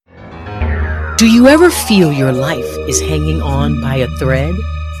Do you ever feel your life is hanging on by a thread?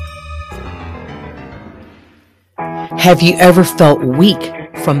 Have you ever felt weak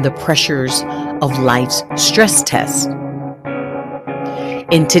from the pressures of life's stress test?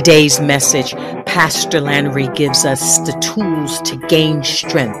 In today's message, Pastor Lanre gives us the tools to gain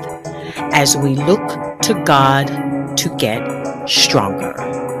strength as we look to God to get stronger.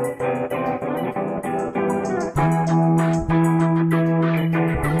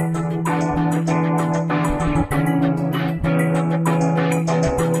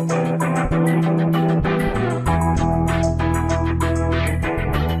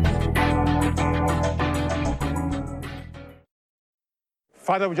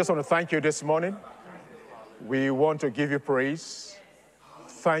 Father, we just want to thank you this morning. We want to give you praise.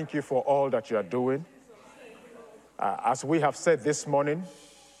 Thank you for all that you are doing. As we have said this morning,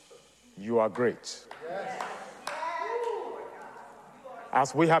 you are great.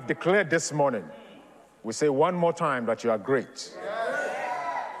 As we have declared this morning, we say one more time that you are great.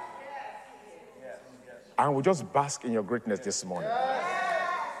 And we just bask in your greatness this morning.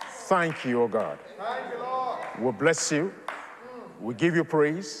 Thank you, oh God. We bless you. We give you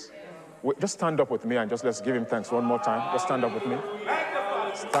praise. Just stand up with me and just let's give him thanks one more time. Just stand up with me.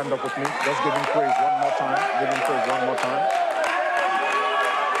 Stand up with me. Just give him praise one more time. Give him praise one more time.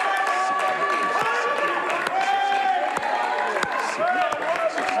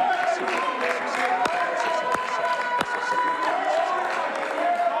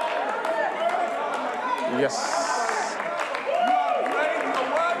 Yes.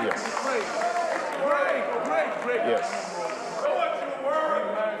 Yes.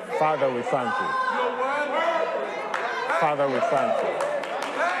 Father, we thank you. Father, we thank you.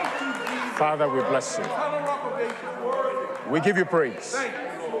 Father, we bless you. We give you praise.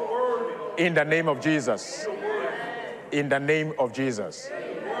 In the name of Jesus. In the name of Jesus.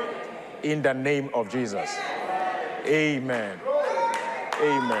 In the name of Jesus. Amen.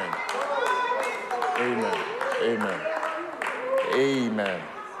 Amen. Amen. Amen. Amen.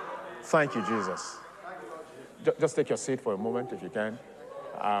 Thank you, Jesus. Just take your seat for a moment if you can.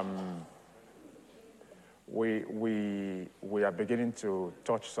 We are beginning to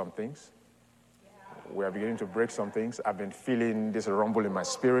touch some things. We are beginning to break some things. I've been feeling this rumble in my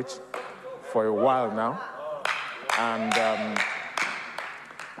spirit for a while now. And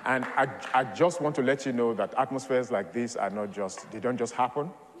I just want to let you know that atmospheres like this are not just, they don't just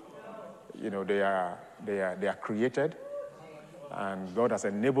happen. You know, they are created. And God has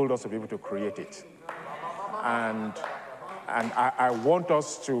enabled us to be able to create it. And I want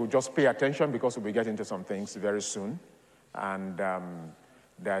us to just pay attention because we'll be getting into some things very soon. And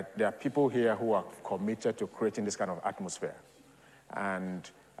that there are people here who are committed to creating this kind of atmosphere. And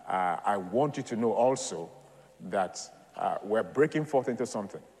I want you to know also that we're breaking forth into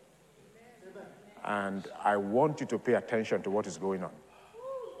something. And I want you to pay attention to what is going on.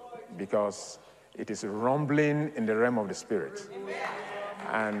 Because it is rumbling in the realm of the Spirit.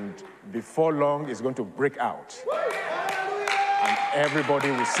 And before long, it's going to break out. And everybody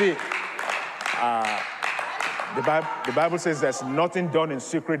will see it. The Bible says there's nothing done in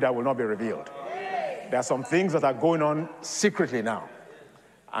secret that will not be revealed. There are some things that are going on secretly now.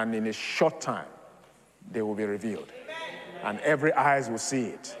 And in a short time, they will be revealed. And every eyes will see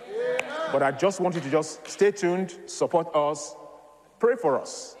it. But I just want you to just stay tuned, support us, pray for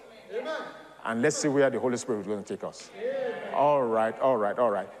us. And let's see where the Holy Spirit is going to take us. All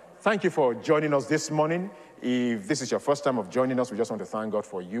right. Thank you for joining us this morning. If this is your first time of joining us, we just want to thank God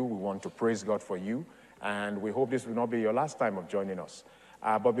for you. We want to praise God for you. And we hope this will not be your last time of joining us.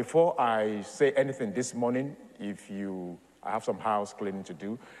 But before I say anything this morning, I have some house cleaning to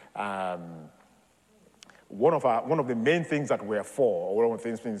do. One of the main things that we're for, or one of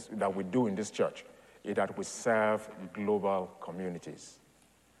the things that we do in this church, is that we serve global communities.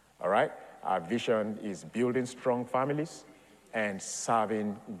 All right? Our vision is building strong families and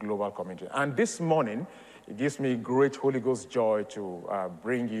serving global community. And this morning, it gives me great Holy Ghost joy to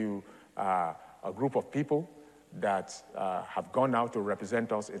bring you a group of people that have gone out to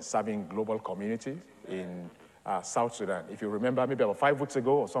represent us in serving global community in South Sudan. If you remember, maybe about 5 weeks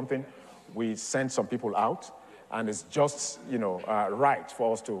ago or something, we sent some people out, and it's just, right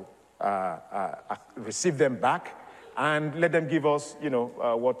for us to receive them back and let them give us,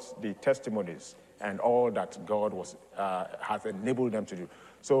 what the testimonies and all that God has enabled them to do.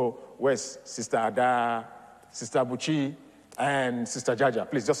 So where's Sister Ada, Sister Buchi, and Sister Jaja?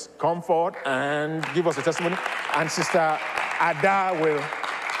 Please just come forward and give us a testimony. And Sister Ada will...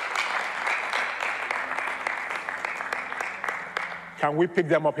 Can we pick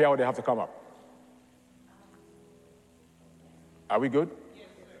them up here or they have to come up? Are we good? Yes,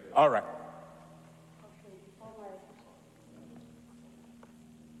 all right.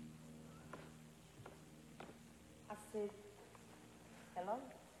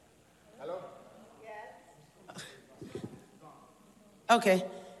 Okay.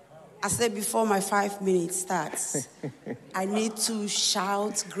 I said before my 5 minutes starts, I need to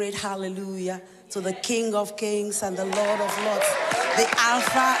shout great hallelujah to the King of Kings and the Lord of Lords, the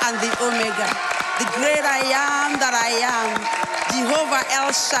Alpha and the Omega, the great I am that I am, Jehovah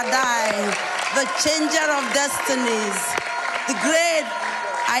El Shaddai, the changer of destinies, the great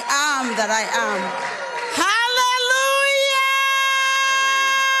I am that I am. Hallelujah!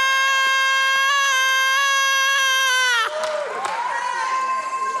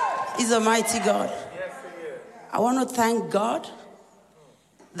 He's a mighty God. I want to thank God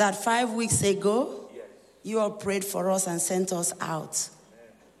that 5 weeks ago, you all prayed for us and sent us out.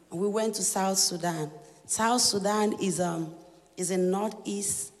 We went to South Sudan. South Sudan is in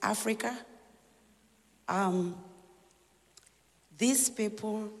Northeast Africa. These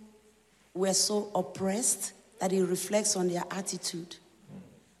people were so oppressed that it reflects on their attitude.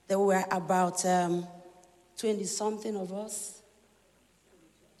 There were about 20-something of us,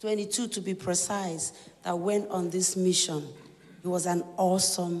 22 to be precise, that went on this mission. It was an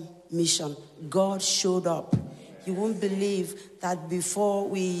awesome mission. God showed up. You won't believe that before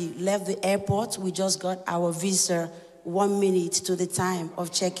we left the airport, we just got our visa 1 minute to the time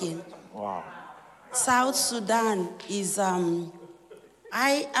of check-in. Wow. South Sudan is, I'm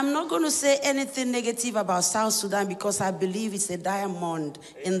not going to say anything negative about South Sudan because I believe it's a diamond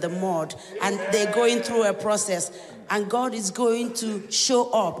in the mud and they're going through a process. And God is going to show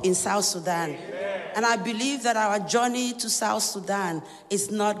up in South Sudan. And I believe that our journey to South Sudan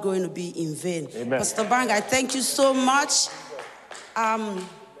is not going to be in vain. Amen. Pastor Bang, I thank you so much.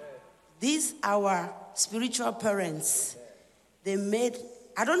 These our spiritual parents. They made,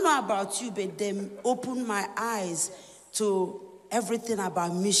 I don't know about you, but they opened my eyes to everything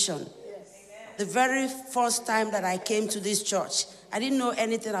about mission. The very first time that I came to this church, I didn't know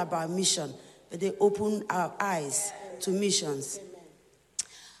anything about mission, but they opened our eyes to missions.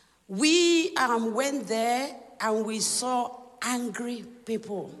 We went there and we saw angry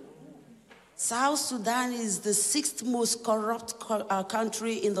people. South Sudan is the 6th most corrupt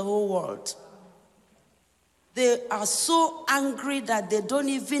country in the whole world. They are so angry that they don't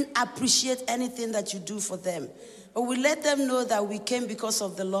even appreciate anything that you do for them. But we let them know that we came because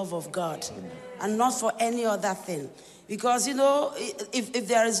of the love of God and not for any other thing. Because, you know, if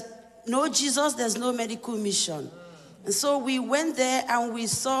there is no Jesus, there's no medical mission. And so we went there and we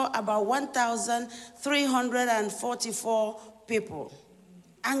saw about 1,344 people.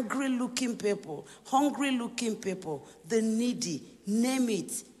 Angry-looking people, hungry-looking people, the needy, name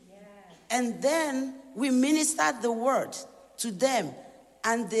it. And then we ministered the word to them,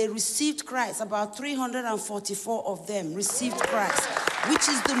 and they received Christ. About 344 of them received Christ, which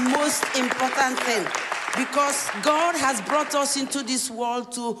is the most important thing, because God has brought us into this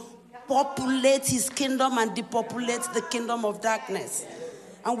world to populate his kingdom and depopulate the kingdom of darkness.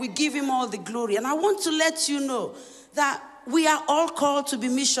 And we give him all the glory. And I want to let you know that we are all called to be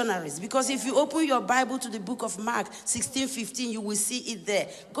missionaries, because if you open your Bible to the book of Mark 16:15, you will see it there.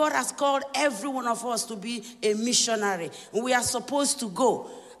 God has called every one of us to be a missionary. We are supposed to go.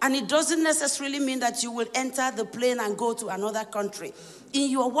 And it doesn't necessarily mean that you will enter the plane and go to another country.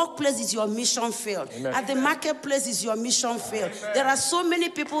 In your workplace is your mission field. Amen. At the marketplace is your mission field. Amen. There are so many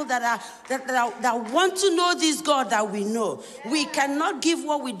people that want to know this God that we know. We cannot give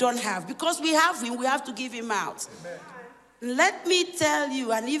what we don't have. Because we have him, we have to give him out. Amen. Let me tell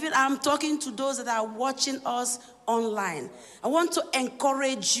you, and even I'm talking to those that are watching us online, I want to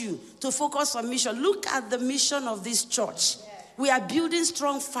encourage you to focus on mission. Look at the mission of this church. We are building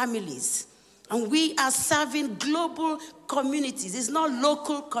strong families, and we are serving global communities. It's not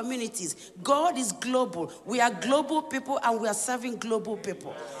local communities. God is global. We are global people, and we are serving global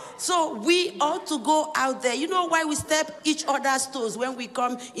people. So we ought to go out there. You know why we step each other's toes when we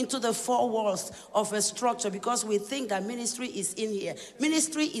come into the four walls of a structure? Because we think that ministry is in here.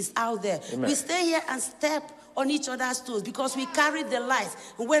 Ministry is out there. Amen. We stay here and step on each other's toes because we carry the light.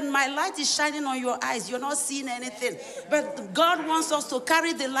 When my light is shining on your eyes, you're not seeing anything. But God wants us to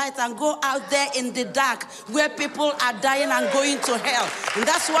carry the light and go out there in the dark where people are dying and going to hell. And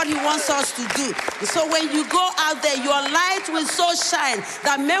that's what he wants us to do. So when you go out there, your light will so shine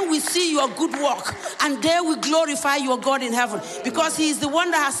that men will see your good work and they will glorify your God in heaven, because he is the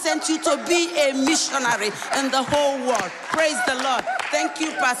one that has sent you to be a missionary in the whole world. Praise the Lord. Thank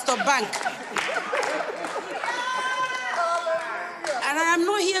you, Pastor Bank. And I am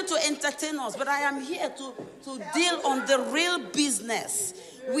not here to entertain us, but I am here to deal on the real business.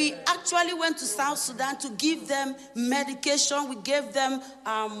 We actually went to South Sudan to give them medication. We gave them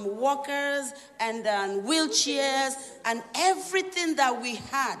walkers and wheelchairs and everything that we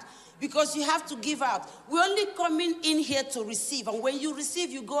had. because you have to give out. We're only coming in here to receive, and when you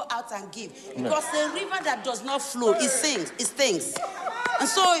receive, you go out and give. Because the river that does not flow, it stinks. And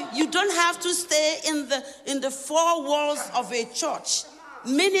so you don't have to stay in the four walls of a church.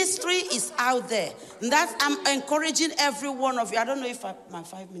 Ministry is out there. And that I'm encouraging every one of you. I don't know if my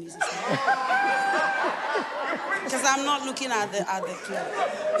 5 minutes is because I'm not looking at the clock.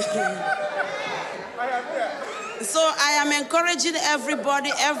 So I am encouraging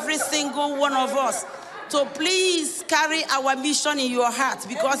everybody, every single one of us, to please carry our mission in your heart,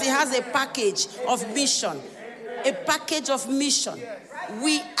 because it has a package of mission. A package of mission.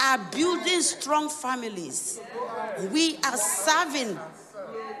 We are building strong families. We are serving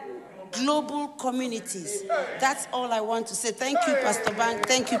global communities. That's all I want to say. Thank you, Pastor Bank.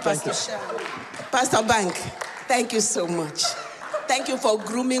 Thank you, Pastor Shah. Pastor Bank, thank you so much. Thank you for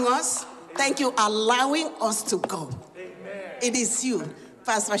grooming us. Thank you allowing us to go. Amen. It is you,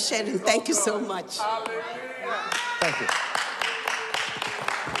 Pastor Sheldon. Thank you so much. Thank you.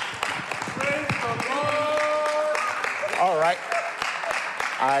 All right.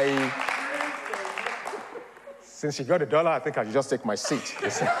 Since you got $1, I think I should just take my seat.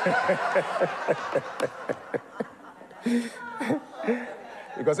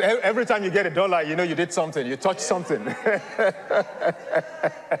 Because every time you get $1, you know you did something. You touched something.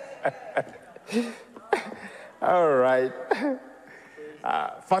 All right.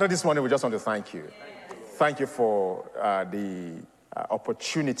 Father, this morning we just want to thank you. Thank you for the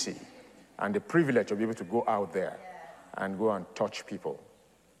opportunity and the privilege of being able to go out there and go and touch people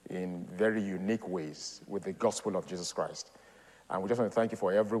in very unique ways with the gospel of Jesus Christ. And we just want to thank you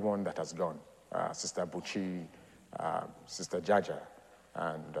for everyone that has gone. Sister Buchi, Sister Jaja,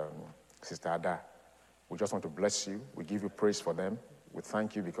 and Sister Ada. We just want to bless you. We give you praise for them. We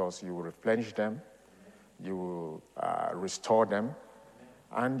thank you because you will replenish them, you will restore them,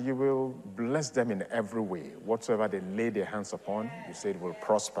 and you will bless them in every way. Whatsoever they lay their hands upon, you say it will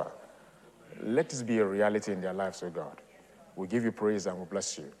prosper. Let this be a reality in their lives, O God. We give you praise and we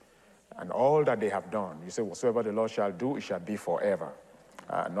bless you. And all that they have done, you say, whatsoever the Lord shall do, it shall be forever.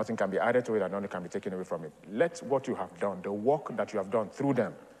 Nothing can be added to it and nothing can be taken away from it. Let what you have done, the work that you have done through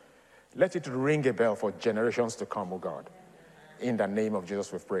them, let it ring a bell for generations to come, O God. In the name of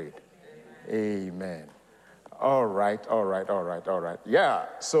Jesus we've prayed. Amen. All right. Yeah,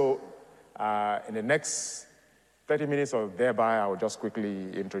 so in the next 30 minutes or thereby, I will just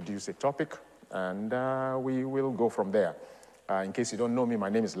quickly introduce a topic, and we will go from there. In case you don't know me, my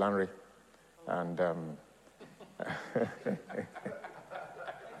name is Lanre, and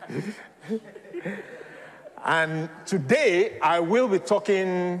and today I will be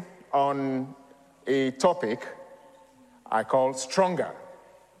talking on a topic I call stronger.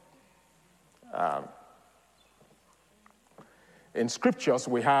 In scriptures,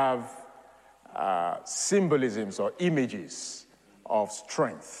 we have symbolisms or images of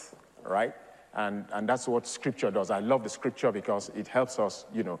strength, right? And that's what scripture does. I love the scripture because it helps us,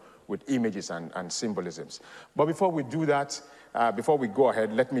 with images and symbolisms. But before we do that, before we go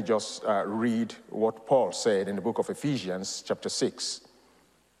ahead, let me just read what Paul said in the book of Ephesians, chapter 6.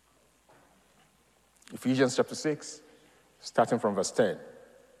 Ephesians chapter 6, starting from verse 10.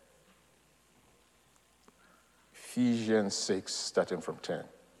 Ephesians 6, starting from 10.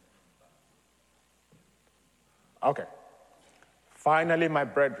 Okay. Finally, my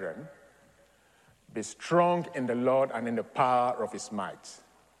brethren, be strong in the Lord and in the power of his might.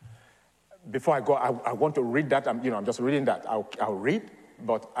 Before I go, I want to read that. I'm just reading that. I'll read,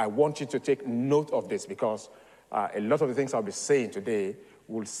 but I want you to take note of this because a lot of the things I'll be saying today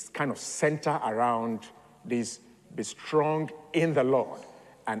will kind of center around this: be strong in the Lord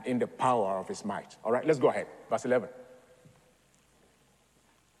and in the power of his might. All right, let's go ahead. Verse 11.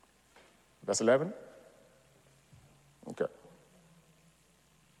 Verse 11? Okay.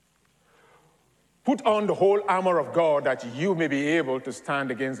 Put on the whole armor of God that you may be able to stand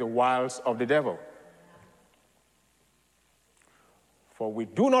against the wiles of the devil. For we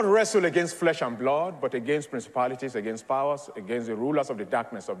do not wrestle against flesh and blood, but against principalities, against powers, against the rulers of the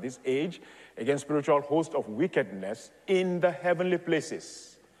darkness of this age, against spiritual hosts of wickedness in the heavenly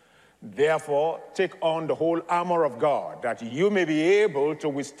places. Therefore, take on the whole armor of God, that you may be able to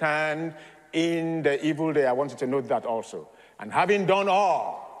withstand in the evil day. I want you to note that also. And having done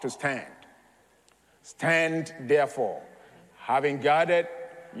all, to stand. Stand, therefore, having guarded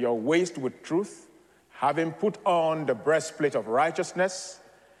your waist with truth, having put on the breastplate of righteousness,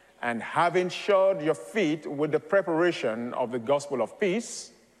 and having shod your feet with the preparation of the gospel of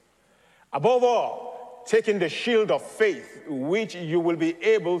peace. Above all, taking the shield of faith, which you will be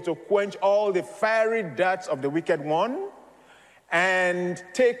able to quench all the fiery darts of the wicked one, and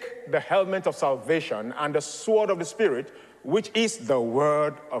take the helmet of salvation and the sword of the Spirit, which is the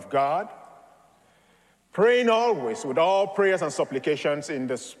word of God, praying always with all prayers and supplications in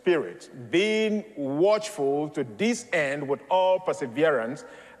the Spirit, being watchful to this end with all perseverance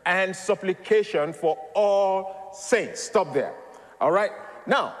and supplication for all saints. Stop there. All right?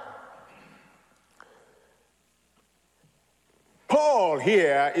 Now, Paul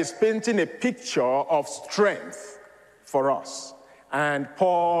here is painting a picture of strength for us. And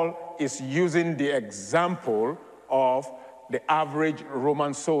Paul is using the example of the average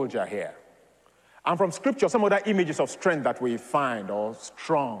Roman soldier here. And from Scripture, some other images of strength that we find, or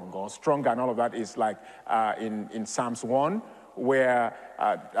strong, or stronger, and all of that is like in Psalms 1, where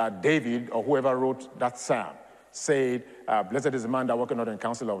David, or whoever wrote that psalm, said, blessed is the man that walketh not in the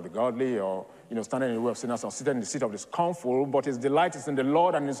counsel of the godly, or standing in the way of sinners, or sitting in the seat of the scornful, but his delight is in the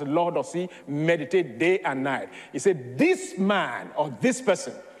Lord, and in the Lord does he meditate day and night. He said, this man, or this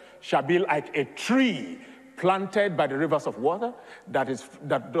person, shall be like a tree planted by the rivers of water, leaves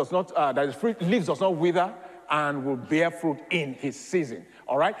does not wither, and will bear fruit in his season.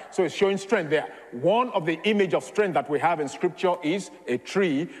 All right? So it's showing strength there. One of the image of strength that we have in Scripture is a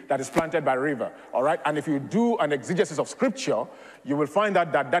tree that is planted by a river. All right? And if you do an exegesis of Scripture, you will find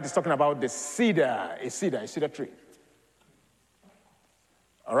out that is talking about the cedar, a cedar tree.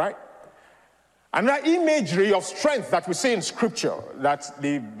 All right? Another imagery of strength that we see in Scripture that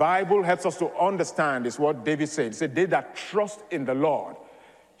the Bible helps us to understand is what David said. He said, they that trust in the Lord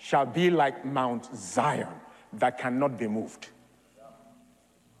shall be like Mount Zion that cannot be moved.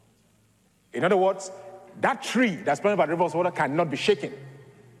 In other words, that tree that's planted by the rivers of water cannot be shaken.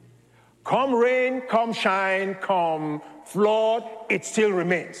 Come rain, come shine, come flood, it still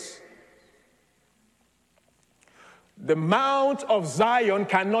remains. The Mount of Zion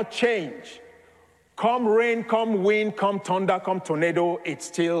cannot change. Come rain, come wind, come thunder, come tornado, it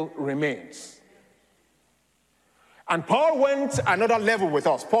still remains. And Paul went another level with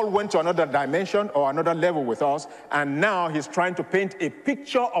us. Paul went to another dimension or another level with us, and now he's trying to paint a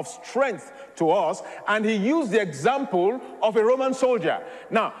picture of strength to us, and he used the example of a Roman soldier.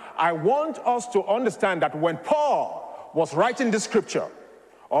 Now, I want us to understand that when Paul was writing this scripture,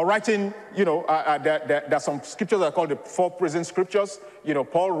 or writing, there are some scriptures that are called the 4 prison scriptures.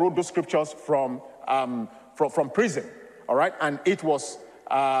 Paul wrote those scriptures from prison, all right? And it was,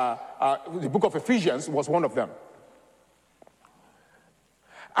 the book of Ephesians was one of them.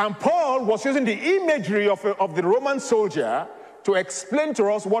 And Paul was using the imagery of the Roman soldier to explain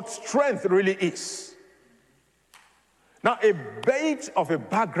to us what strength really is. Now, a bit of a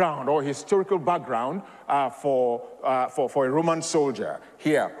background or historical background for a Roman soldier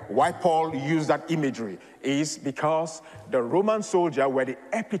here, why Paul used that imagery is because the Roman soldier were the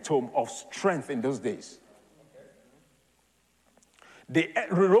epitome of strength in those days. The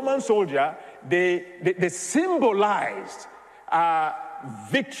Roman soldier, they symbolized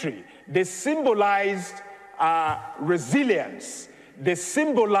victory. They symbolized resilience. They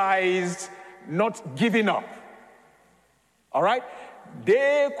symbolized not giving up. All right?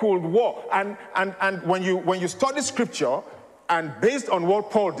 They could walk. And when you study scripture, and based on what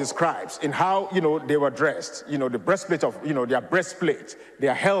Paul describes in how, they were dressed, the breastplate of, their breastplate,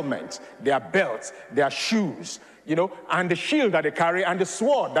 their helmet, their belt, their shoes, and the shield that they carry and the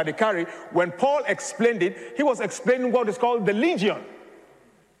sword that they carry, when Paul explained it, he was explaining what is called the legion.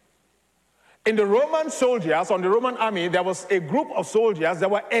 In the Roman soldiers, on the Roman army, there was a group of soldiers that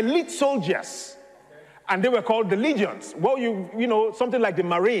were elite soldiers. And they were called the legions. Well, something like the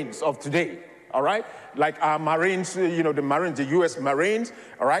Marines of today, all right? Like our Marines, the Marines, the U.S. Marines,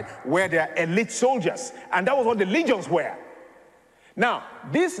 all right, where they are elite soldiers. And that was what the legions were. Now,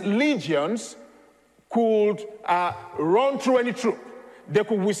 these legions could run through any troop. They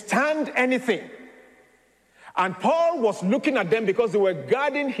could withstand anything. And Paul was looking at them because they were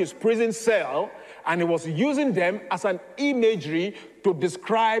guarding his prison cell, and he was using them as an imagery to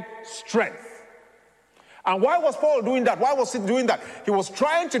describe strength. And why was Paul doing that? Why was he doing that? He was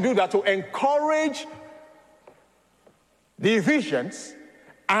trying to do that to encourage the Ephesians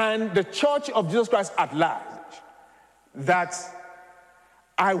and the church of Jesus Christ at large, that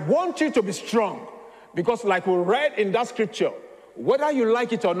I want you to be strong, because like we read in that scripture, whether you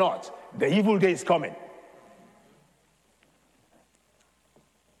like it or not, the evil day is coming.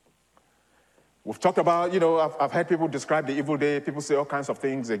 We've talked about, I've heard people describe the evil day. People say all kinds of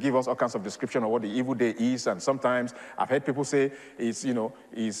things. They give us all kinds of description of what the evil day is. And sometimes I've heard people say it's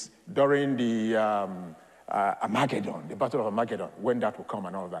during the Armageddon, the Battle of Armageddon, when that will come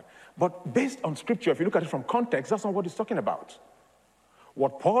and all that. But based on scripture, if you look at it from context, that's not what he's talking about.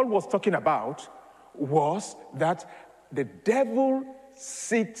 What Paul was talking about was that the devil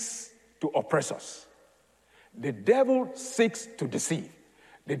seeks to oppress us. The devil seeks to deceive.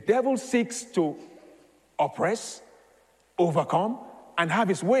 The devil seeks to oppress, overcome, and have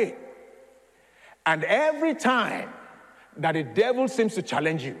his way. And every time that the devil seems to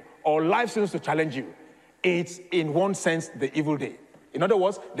challenge you, or life seems to challenge you, it's in one sense the evil day. In other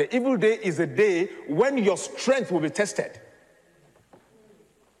words, the evil day is a day when your strength will be tested.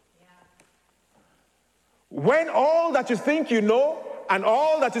 When all that you think you know, and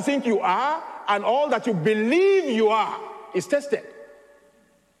all that you think you are, and all that you believe you are is tested.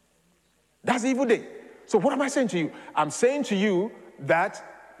 That's the evil day. So what am I saying to you? I'm saying to you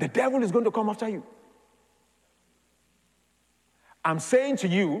that the devil is going to come after you. I'm saying to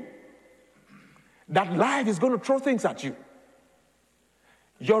you that life is going to throw things at you.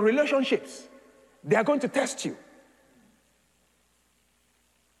 Your relationships, they are going to test you.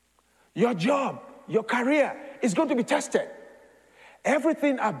 Your job, your career is going to be tested.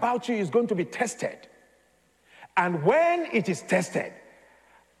 Everything about you is going to be tested. And when it is tested,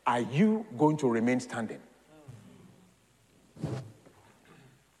 are you going to remain standing?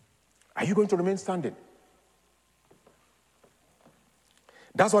 Are you going to remain standing?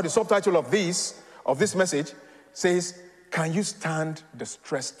 That's why the subtitle of this message says, can you stand the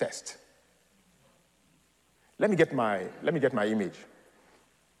stress test? Let me get my image.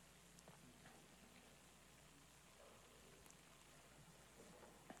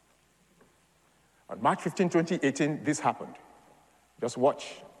 On March 15, 2018, this happened. Just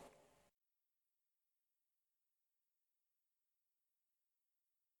watch.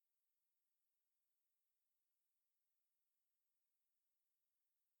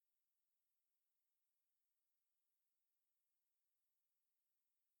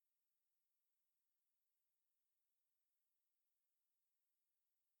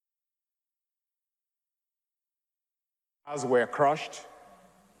 Cars were crushed,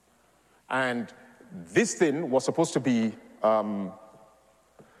 and this thing was supposed to be the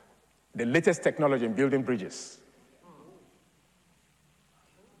latest technology in building bridges.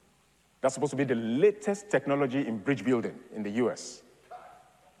 That's supposed to be the latest technology in bridge building in the US.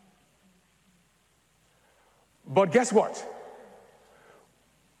 But guess what?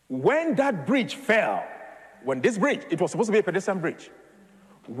 When that bridge fell, it was supposed to be a pedestrian bridge.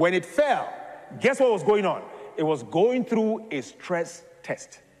 When it fell, guess what was going on? It was going through a stress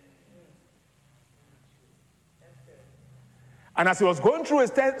test. And as it was going through a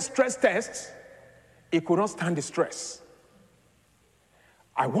stress test, it could not stand the stress.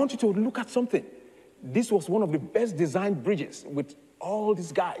 I want you to look at something. This was one of the best designed bridges with all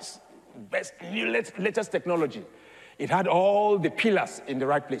these guys, best, latest technology. It had all the pillars in the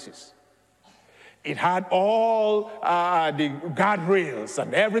right places. It had all the guardrails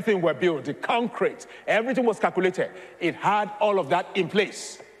and everything were built, the concrete, everything was calculated. It had all of that in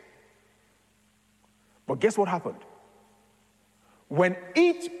place. But guess what happened? When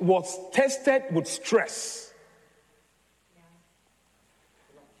it was tested with stress,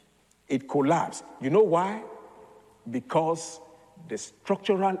 it collapsed. You know why? Because the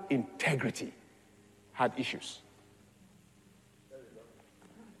structural integrity had issues.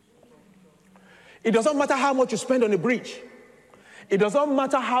 It doesn't matter how much you spend on a bridge. It doesn't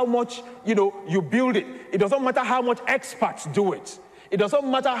matter how much, you build it. It doesn't matter how much experts do it. It doesn't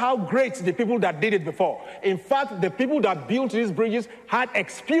matter how great the people that did it before. In fact, the people that built these bridges had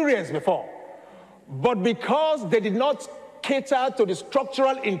experience before. But because they did not cater to the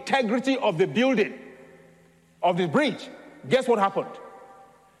structural integrity of the building, of the bridge, guess what happened?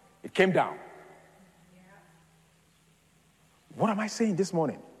 It came down. What am I saying this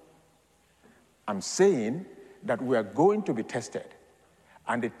morning? I'm saying that we are going to be tested.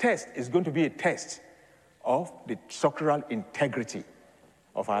 And the test is going to be a test of the structural integrity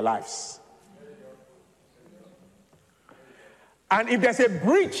of our lives. And if there's a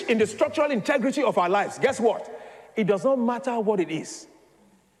breach in the structural integrity of our lives, guess what? It does not matter what it is.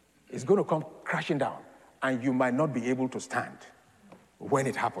 It's going to come crashing down, and you might not be able to stand when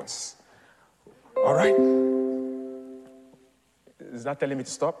it happens. All right? Is that telling me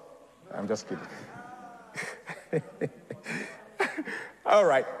to stop? I'm just kidding. All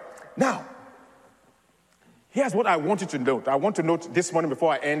right. Now, here's what I want you to note. I want to note this morning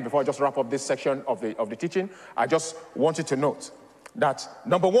before I just wrap up this section of the teaching, I just want you to note that,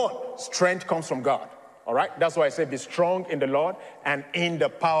 number one, strength comes from God. All right? That's why I say be strong in the Lord and in the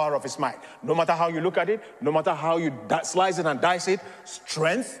power of his might. No matter how you look at it, no matter how you slice it and dice it,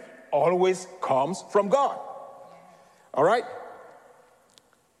 strength always comes from God. All right?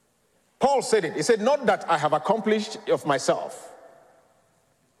 Paul said it. He said, not that I have accomplished of myself,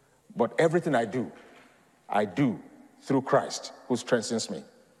 but everything I do through Christ who strengthens me.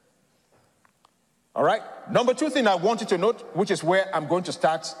 All right? Number 2 thing I want you to note, which is where I'm going to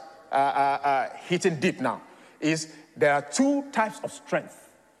start hitting deep now, is there are 2 types of strength.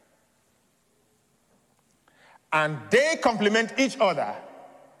 And they complement each other,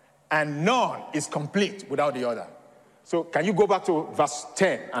 and none is complete without the other. So can you go back to verse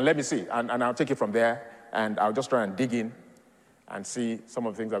 10 and let me see, and I'll take it from there, and I'll just try and dig in and see some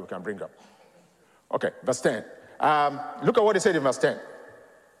of the things that we can bring up. Okay, verse 10. Look at what he said in verse 10.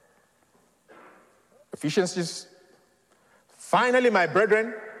 Ephesians, finally, my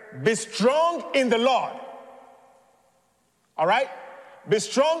brethren, be strong in the Lord. All right? Be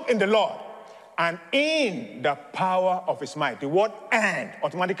strong in the Lord and in the power of his might. The word "and"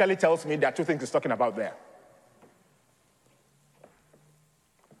 automatically tells me there are 2 things he's talking about there.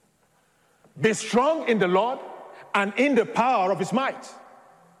 Be strong in the Lord and in the power of his might.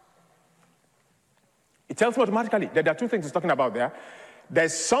 It tells me automatically that there are 2 things he's talking about there.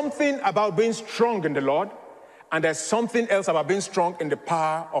 There's something about being strong in the Lord, and there's something else about being strong in the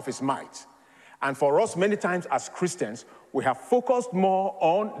power of his might. And for us, many times as Christians, we have focused more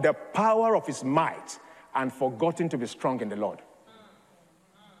on the power of his might and forgotten to be strong in the Lord.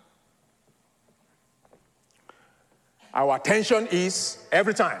 Our attention is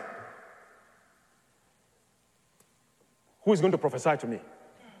every time, who is going to prophesy to me?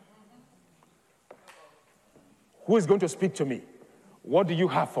 Who is going to speak to me? What do you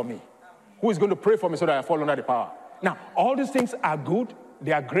have for me? Who is going to pray for me so that I fall under the power? Now, all these things are good.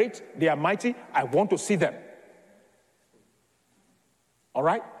 They are great. They are mighty. I want to see them. All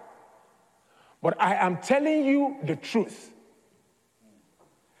right? But I am telling you the truth,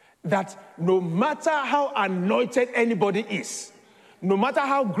 that no matter how anointed anybody is, no matter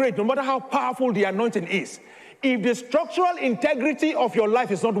how great, no matter how powerful the anointing is, if the structural integrity of your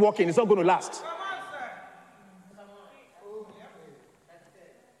life is not working, it's not going to last.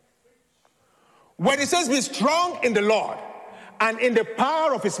 When it says be strong in the Lord and in the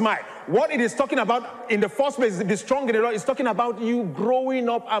power of his might, what it is talking about in the first place is be strong in the Lord. It's talking about you growing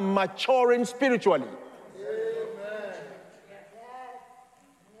up and maturing spiritually. Amen.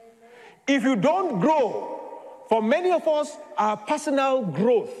 If you don't grow, for many of us, our personal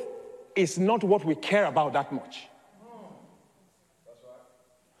growth is not what we care about that much.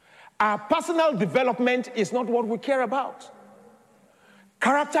 Our personal development is not what we care about.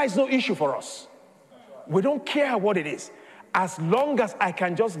 Character is no issue for us. We don't care what it is, as long as I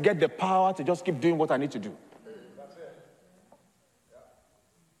can just get the power to just keep doing what I need to do.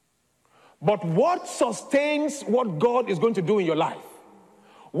 But what sustains what God is going to do in your life,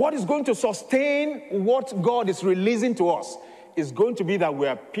 what is going to sustain what God is releasing to us, is going to be that we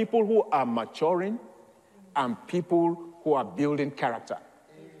are people who are maturing and people who are building character.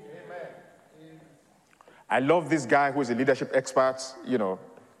 Amen. I love this guy who is a leadership expert,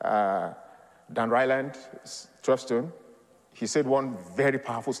 Dan Ryland, 12stone. He said one very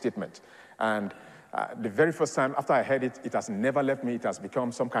powerful statement. And the very first time after I heard it, it has never left me. It has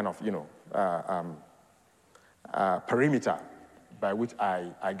become some kind of, perimeter by which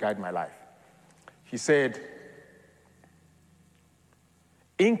I guide my life. He said,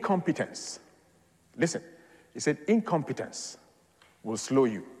 incompetence, listen, he said, incompetence will slow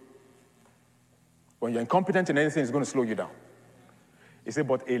you. When you're incompetent in anything, it's going to slow you down. He said,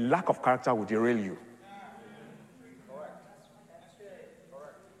 but a lack of character will derail you.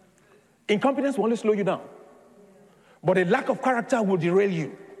 Incompetence will only slow you down. But a lack of character will derail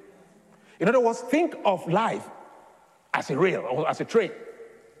you. In other words, think of life as a rail or as a train.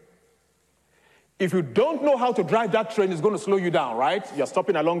 If you don't know how to drive that train, it's going to slow you down, right? You're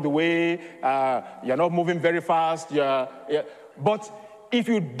stopping along the way. You're not moving very fast. But if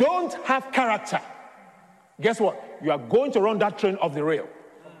you don't have character, guess what? You are going to run that train off the rail.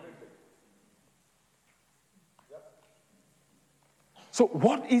 So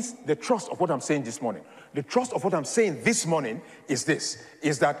what is the thrust of what I'm saying this morning? The thrust of what I'm saying this morning is this,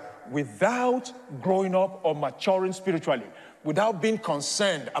 is that without growing up or maturing spiritually, without being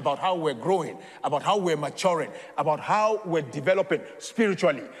concerned about how we're growing, about how we're maturing, about how we're developing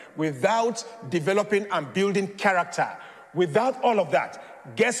spiritually, without developing and building character, without all of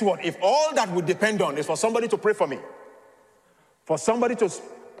that, guess what? If all that would depend on is for somebody to pray for me, for somebody to,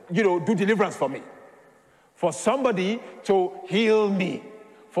 do deliverance for me, for somebody to heal me,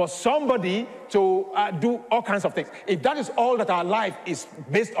 for somebody to do all kinds of things. If that is all that our life is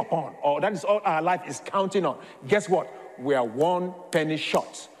based upon, or that is all our life is counting on, guess what? We are one penny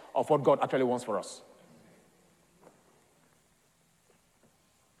short of what God actually wants for us.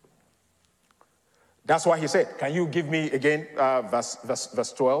 That's why he said, can you give me again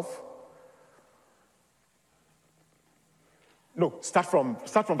verse 12? No, start from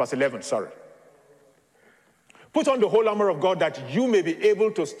verse 11, sorry. Put on the whole armor of God that you may be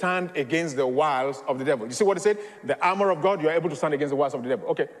able to stand against the wiles of the devil. You see what it said? The armor of God, you are able to stand against the wiles of the devil.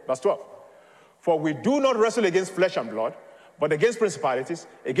 Okay, verse 12. For we do not wrestle against flesh and blood, but against principalities,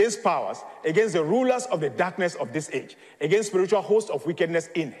 against powers, against the rulers of the darkness of this age, against spiritual hosts of wickedness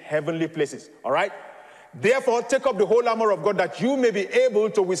in heavenly places. All right? Therefore, take up the whole armor of God that you may be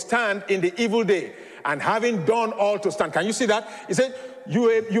able to withstand in the evil day, and having done all to stand. Can you see that? He said,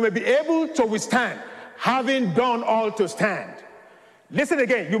 you may be able to withstand, having done all to stand. Listen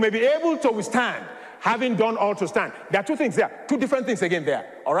again, you may be able to withstand, having done all to stand. There are two things there, two different things again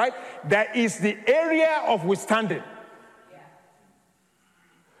there, all right? There is the area of withstanding.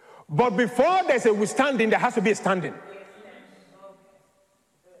 But before there's a withstanding, there has to be a standing.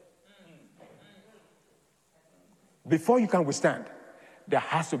 Before you can withstand, there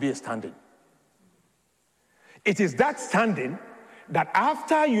has to be a standing. It is that standing that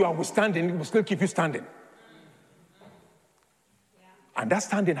after you are withstanding, it will still keep you standing. And that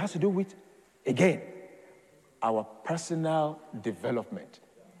standing has to do with, again, our personal development,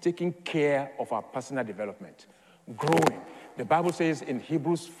 taking care of our personal development, growing. The Bible says in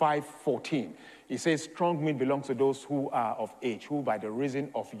Hebrews 5:14, it says, strong meat belongs to those who are of age, who by the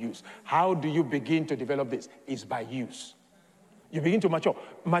reason of use. How do you begin to develop this? It's by use. You begin to mature.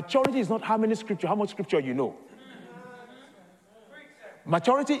 Maturity is not how much scripture you know.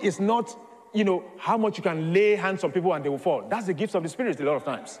 Maturity is not, how much you can lay hands on people and they will fall. That's the gifts of the Spirit a lot of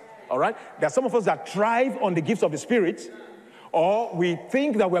times. All right? There are some of us that thrive on the gifts of the Spirit, or we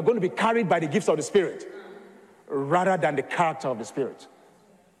think that we're going to be carried by the gifts of the Spirit rather than the character of the Spirit.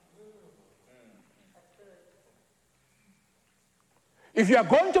 If you are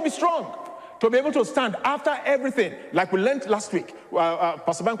going to be strong, to be able to stand after everything, like we learned last week,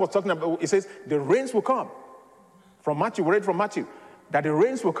 Pastor Bank was talking about, he says, the rains will come. From Matthew, we read from Matthew, that the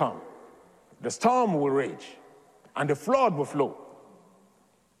rains will come, the storm will rage, and the flood will flow.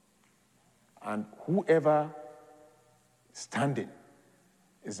 And whoever is standing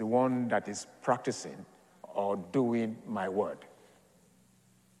is the one that is practicing or doing my word.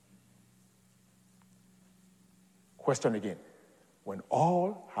 Question again. When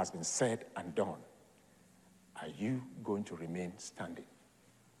all has been said and done, are you going to remain standing?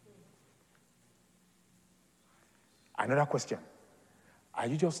 Another question. Are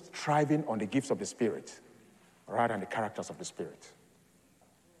you just thriving on the gifts of the Spirit rather than the characters of the Spirit?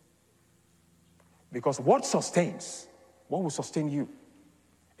 Because what will sustain you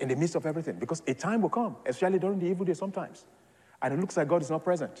in the midst of everything? Because a time will come, especially during the evil day sometimes, and it looks like God is not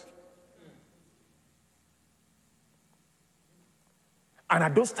present. And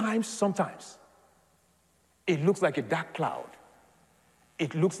at those times, sometimes, it looks like a dark cloud.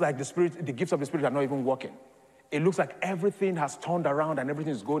 It looks like the gifts of the Spirit are not even working. It looks like everything has turned around and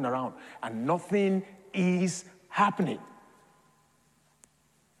everything is going around and nothing is happening.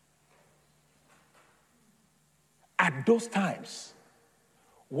 At those times,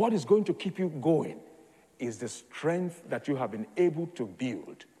 what is going to keep you going is the strength that you have been able to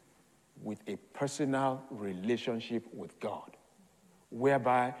build with a personal relationship with God,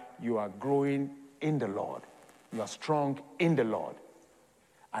 whereby you are growing in the Lord. You are strong in the Lord.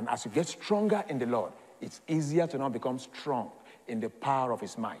 And as you get stronger in the Lord, it's easier to now become strong in the power of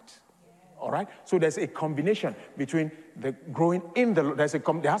his might. All right? So there's a combination between the growing in the Lord. There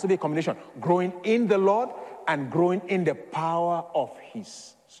has to be a combination. Growing in the Lord and growing in the power of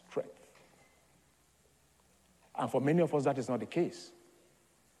his strength. And for many of us, that is not the case.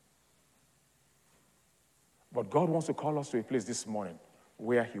 But God wants to call us to a place this morning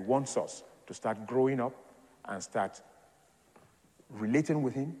where he wants us to start growing up and start relating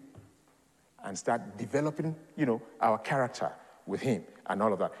with him and start developing, our character with him and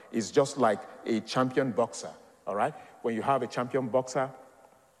all of that. It's just like a champion boxer, all right? When you have a champion boxer,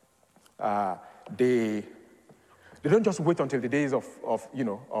 they don't just wait until the days of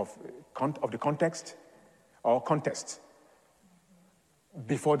the contest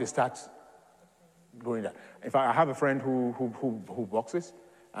before they start going there. In fact, I have a friend who boxes,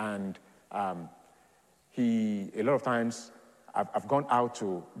 and a lot of times I've gone out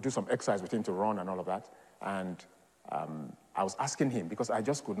to do some exercise with him to run and all of that, and I was asking him, because I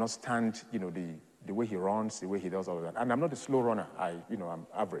just could not stand, the way he runs, the way he does all of that. And I'm not a slow runner. I'm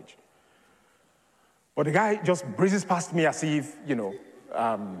average. But the guy just breezes past me as if,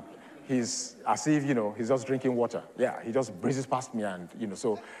 he's just drinking water. Yeah, he just breezes past me, and,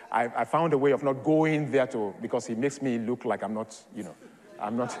 so I found a way of not going there because he makes me look like I'm not,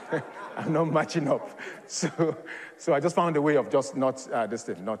 I'm not matching up. So I just found a way of just not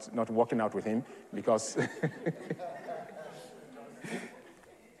walking out with him, because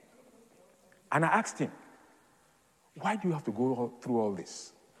And I asked him, why do you have to go through all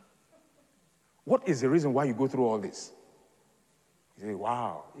this? What is the reason why you go through all this? He said,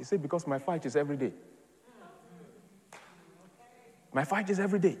 wow. He said, because my fight is every day. My fight is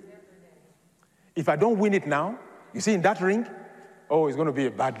every day. If I don't win it now, you see in that ring, oh, it's going to be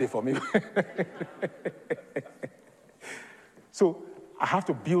a bad day for me. So I have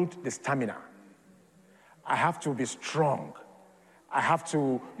to build the stamina. I have to be strong. I have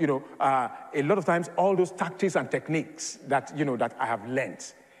to, a lot of times all those tactics and techniques that, that I have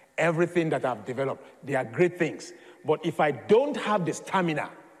learned, everything that I've developed, they are great things. But if I don't have the stamina,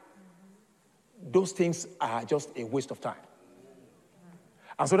 those things are just a waste of time.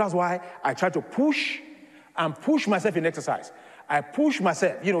 And so that's why I try to push myself in exercise. I push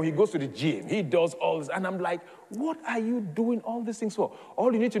myself. He goes to the gym. He does all this. And I'm like, what are you doing all these things for?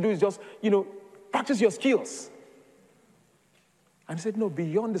 All you need to do is just, practice your skills. And he said, no,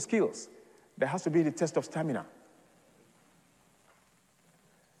 beyond the skills, there has to be the test of stamina.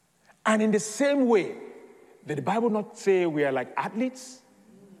 And in the same way, did the Bible not say we are like athletes?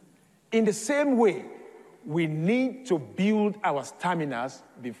 In the same way, we need to build our staminas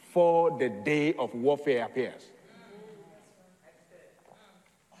before the day of warfare appears.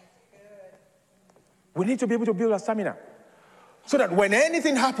 We need to be able to build our stamina so that when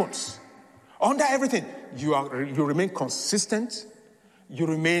anything happens, under everything, you remain consistent, you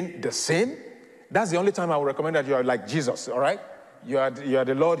remain the same. That's the only time I would recommend that you are like Jesus, all right? You are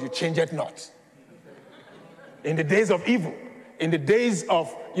the Lord, you change it not. In the days of evil, in the days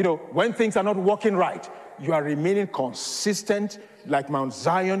of, when things are not working right, you are remaining consistent like Mount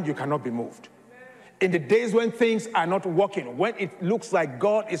Zion, you cannot be moved. In the days when things are not working, when it looks like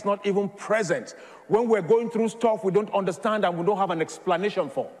God is not even present, when we're going through stuff we don't understand and we don't have an explanation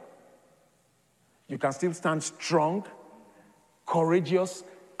for, you can still stand strong, courageous,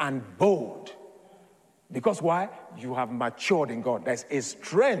 and bold. Because why? You have matured in God. There's a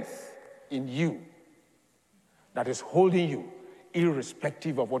strength in you that is holding you,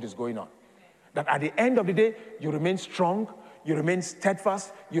 irrespective of what is going on. That at the end of the day, you remain strong, you remain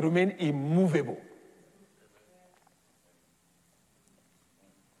steadfast, you remain immovable.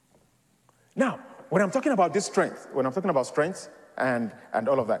 Now, when I'm talking about this strength, when I'm talking about strength and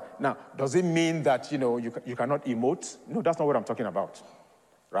all of that, now, does it mean that, you cannot emote? No, that's not what I'm talking about,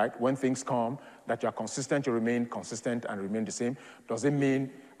 right? When things come, that you are consistent, you remain consistent and remain the same. Does it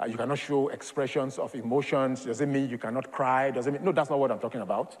mean you cannot show expressions of emotions? Does it mean you cannot cry? Does it mean, no, that's not what I'm talking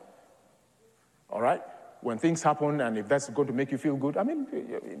about. All right? When things happen and if that's going to make you feel good,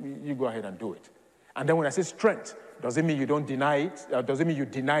 you go ahead and do it. And then when I say strength, does it mean you don't deny it? Does it mean you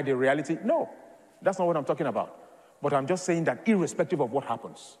deny the reality? No, that's not what I'm talking about. But I'm just saying that irrespective of what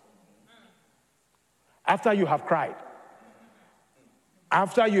happens, after you have cried,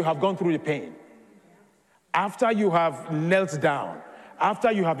 after you have gone through the pain, after you have knelt down,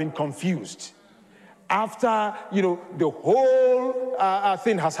 after you have been confused, after, the whole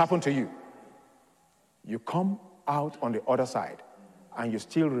thing has happened to you, you come out on the other side and you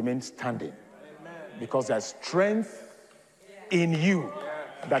still remain standing. Because there's strength in you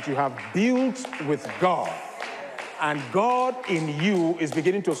that you have built with God. And God in you is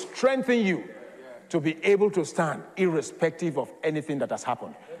beginning to strengthen you to be able to stand irrespective of anything that has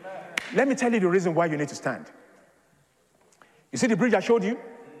happened. Let me tell you the reason why you need to stand. You see the bridge I showed you?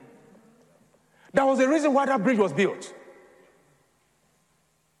 That was the reason why that bridge was built.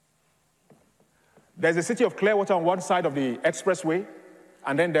 There's the city of Clearwater on one side of the expressway,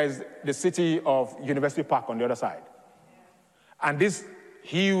 and then there's the city of University Park on the other side. And this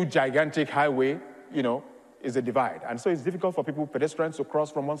huge, gigantic highway, is a divide. And so it's difficult for pedestrians to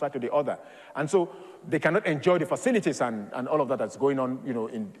cross from one side to the other. And so they cannot enjoy the facilities and all of that that's going on,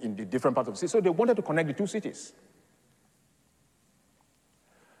 in the different parts of the city. So they wanted to connect the two cities.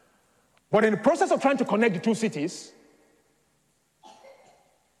 But in the process of trying to connect the two cities,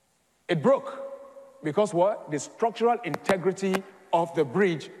 it broke. Because what? The structural integrity of the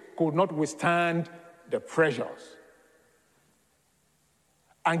bridge could not withstand the pressures.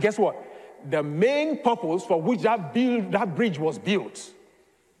 And guess what? The main purpose for which that bridge was built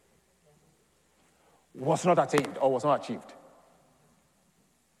was not attained or was not achieved.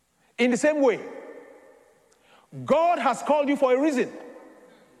 In the same way, God has called you for a reason.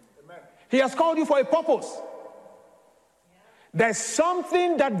 He has called you for a purpose. There's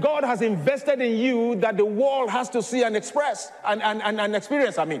something that God has invested in you that the world has to see and express and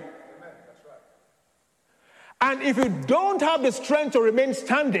experience, And if you don't have the strength to remain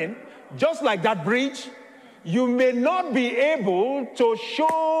standing, just like that bridge, you may not be able to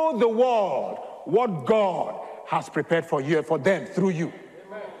show the world what God has prepared for you, for them, through you.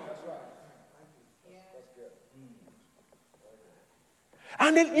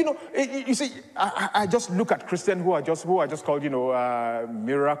 And then, you see, I just look at Christians who are just called,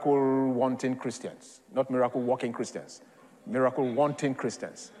 miracle-wanting Christians. Not miracle-walking Christians. Miracle-wanting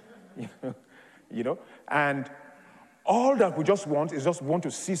Christians. And all that we just want is just want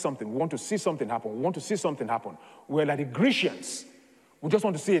to see something. We want to see something happen. We want to see something happen. We're like the Grecians. We just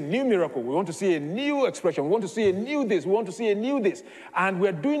want to see a new miracle. We want to see a new expression. We want to see a new this. We want to see a new this. And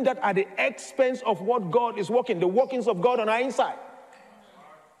we're doing that at the expense of what God is working, the workings of God on our inside.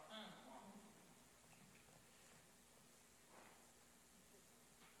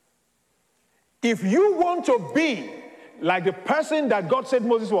 If you want to be like the person that God said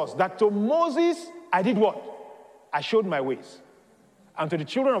Moses was, that to Moses, I did what? I showed my ways. And to the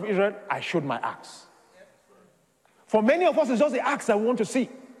children of Israel, I showed my acts. For many of us, it's just the acts that we want to see.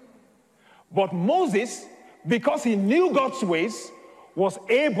 But Moses, because he knew God's ways, was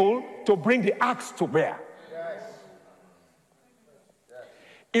able to bring the acts to bear. Yes. Yes.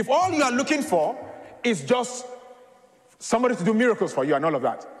 If all you are looking for is just somebody to do miracles for you and all of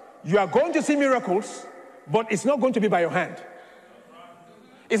that, you are going to see miracles, but it's not going to be by your hand.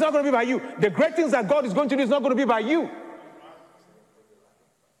 It's not going to be by you. The great things that God is going to do is not going to be by you.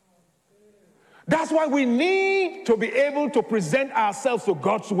 That's why we need to be able to present ourselves to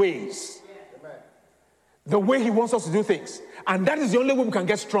God's ways. The way he wants us to do things. And that is the only way we can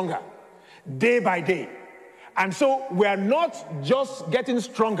get stronger, day by day. And so we are not just getting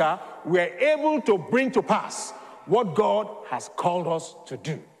stronger, we are able to bring to pass what God has called us to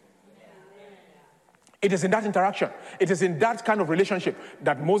do. It is in that interaction, it is in that kind of relationship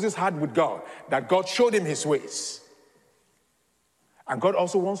that Moses had with God, that God showed him his ways. And God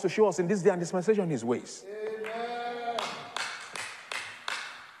also wants to show us in this day and dispensation his ways. Amen.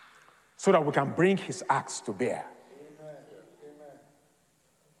 So that we can bring his acts to bear. Amen. Amen.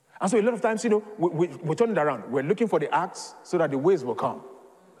 And so a lot of times, we turn it around. We're looking for the acts so that the ways will come.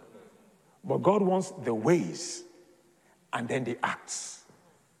 But God wants the ways and then the acts.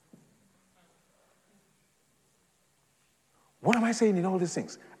 What am I saying in all these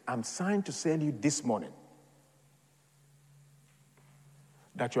things? I'm trying to tell you this morning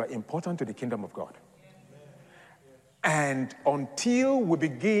that you are important to the kingdom of God. And until we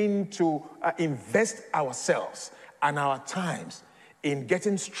begin to invest ourselves and our times in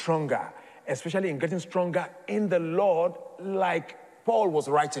getting stronger, especially in getting stronger in the Lord, like Paul was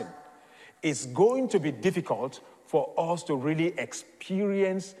writing, it's going to be difficult for us to really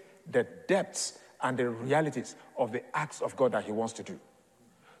experience the depths and the realities of the acts of God that he wants to do.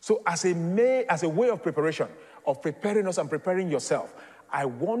 So as a way of preparation, of preparing us and preparing yourself, I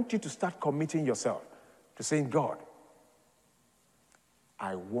want you to start committing yourself to saying, God,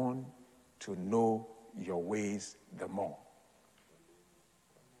 I want to know your ways the more.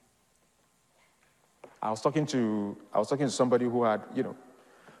 I was talking to somebody who had,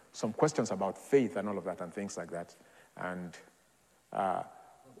 some questions about faith and all of that and things like that. And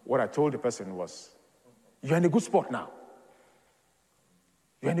what I told the person was, you're in a good spot now.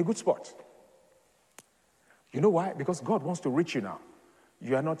 You're in a good spot. You know why? Because God wants to reach you now.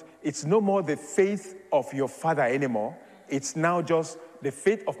 You are not, it's no more the faith of your father anymore. It's now just the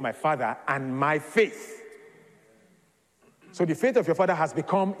faith of my father and my faith. So the faith of your father has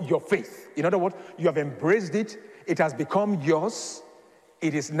become your faith. In other words, you have embraced it. It has become yours.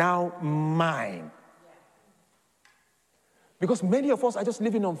 It is now mine. Because many of us are just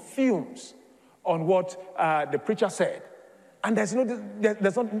living on fumes on what the preacher said. And there's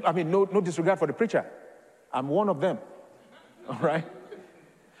no disregard for the preacher. I'm one of them. All right?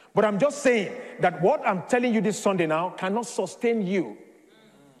 But I'm just saying that what I'm telling you this Sunday now cannot sustain you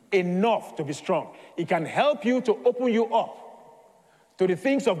enough to be strong. It can help you to open you up to the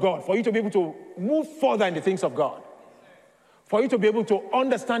things of God, for you to be able to move further in the things of God, for you to be able to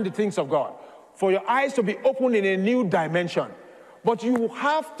understand the things of God, for your eyes to be opened in a new dimension. But you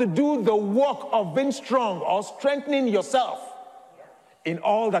have to do the work of being strong or strengthening yourself in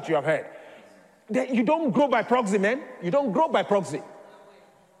all that you have heard. You don't grow by proxy, man. You don't grow by proxy.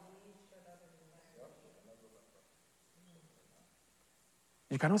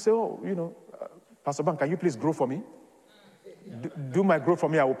 You cannot say, Pastor Ban, can you please grow for me? Do my growth for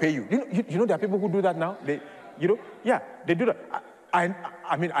me, I will pay you. You know there are people who do that now? They do that.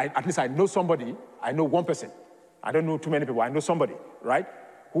 At least I know somebody, I know one person. I don't know too many people. I know somebody, right,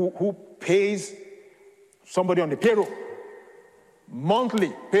 who pays somebody on the payroll,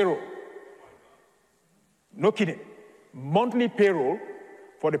 monthly payroll. No kidding. Monthly payroll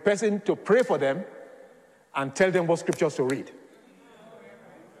for the person to pray for them and tell them what scriptures to read.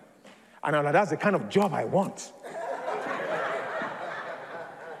 And I'm like, that's the kind of job I want.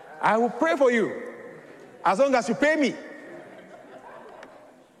 I will pray for you as long as you pay me.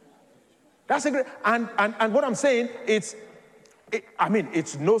 That's a great, and what I'm saying, it's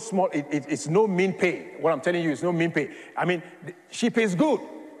no small, it's no mean pay. What I'm telling you is no mean pay. I mean, she pays good.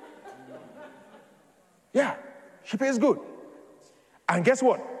 Yeah, she pays good. And guess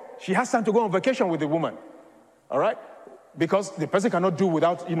what? She has time to go on vacation with the woman. All right? Because the person cannot do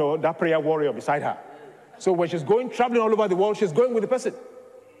without, that prayer warrior beside her. So when she's traveling all over the world, she's going with the person.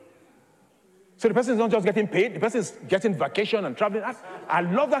 So the person is not just getting paid, the person is getting vacation and traveling. I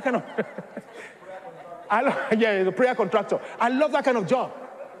love that kind of... the prayer contractor. I love that kind of job.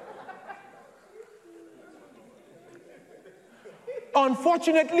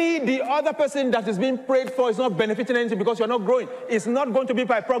 Unfortunately, the other person that is being prayed for is not benefiting anything because you're not growing. It's not going to be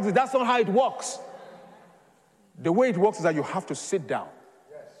by proxy. That's not how it works. The way it works is that you have to sit down.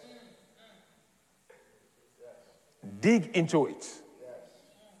 Dig into it.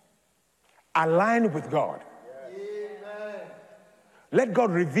 Align with God. Let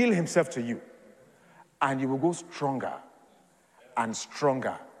God reveal himself to you. And you will go stronger and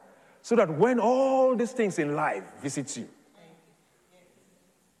stronger. So that when all these things in life visit you,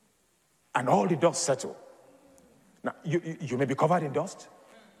 and all the dust settle. Now, you may be covered in dust,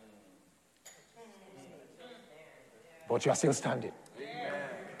 but you are still standing. Amen.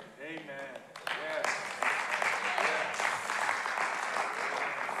 Amen. Yes.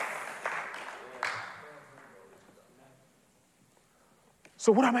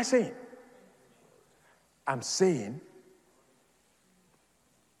 So what am I saying? I'm saying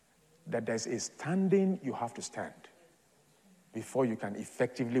that there's a standing you have to stand before you can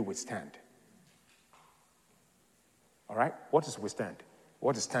effectively withstand. All right? What is withstand?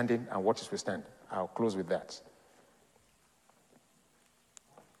 What is standing and what is withstand? I'll close with that.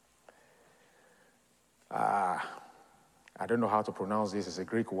 I don't know how to pronounce this. It's a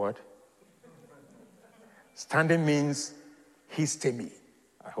Greek word. Standing means histemi.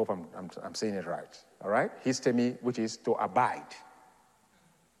 I hope I'm saying it right. All right? Histemi, which is to abide,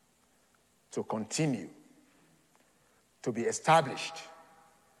 to continue, to be established,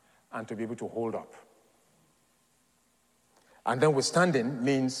 and to be able to hold up. And then withstanding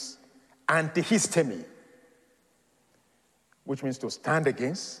means antihistemi, which means to stand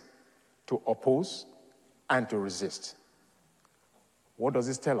against, to oppose, and to resist. What does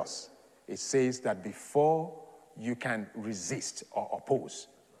this tell us? It says that before you can resist or oppose,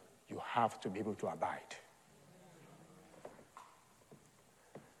 you have to be able to abide.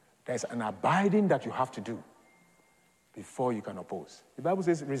 There's an abiding that you have to do before you can oppose. The Bible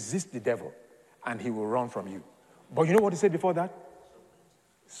says, resist the devil, and he will run from you. But you know what he said before that?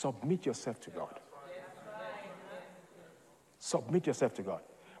 Submit yourself to God. Submit yourself to God.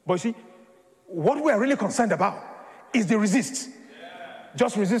 But you see, what we are really concerned about is the resist.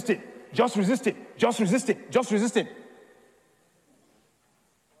 Just resist it. Just resist it. Just resist it. Just resist it.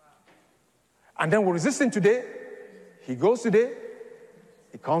 And then we're resisting today. He goes today.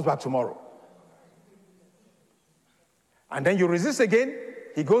 He comes back tomorrow. And then you resist again.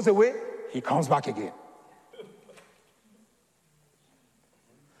 He goes away. He comes back again.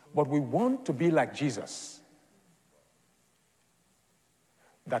 But we want to be like Jesus.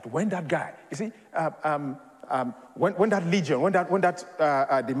 That when that guy, you see, when that legion,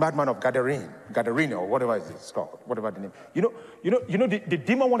 the madman of Gadarene, or whatever it's called, whatever the name, the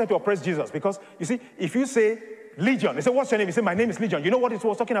demon wanted to oppress Jesus because, you see, if you say Legion, he said, what's your name? He said, my name is Legion. You know what it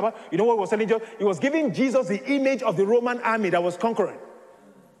was talking about? You know what it was telling Jesus? It was giving Jesus the image of the Roman army that was conquering.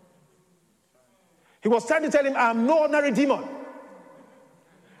 He was trying to tell him, I'm no ordinary demon.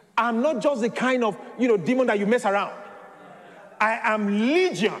 I'm not just the kind of, demon that you mess around. I am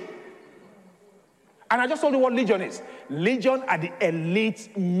Legion. And I just told you what Legion is. Legion are the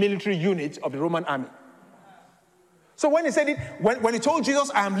elite military unit of the Roman army. So when he said it, when he told Jesus,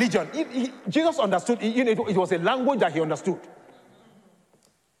 I am Legion, Jesus understood, it was a language that he understood.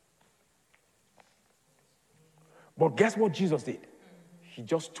 But guess what Jesus did? He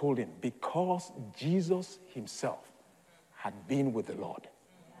just told him, because Jesus himself had been with the Lord.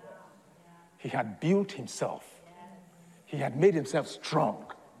 He had built himself. He had made himself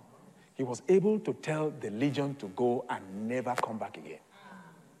strong. He was able to tell the legion to go and never come back again.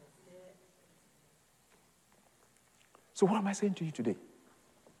 So what am I saying to you today?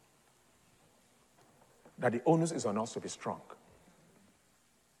 That the onus is on us to be strong.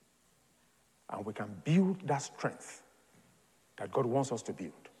 And we can build that strength that God wants us to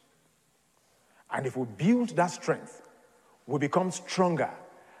build. And if we build that strength, we become stronger.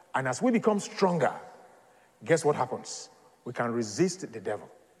 And as we become stronger, guess what happens? We can resist the devil.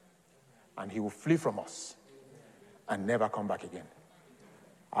 And he will flee from us and never come back again.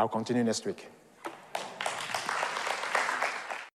 I'll continue next week.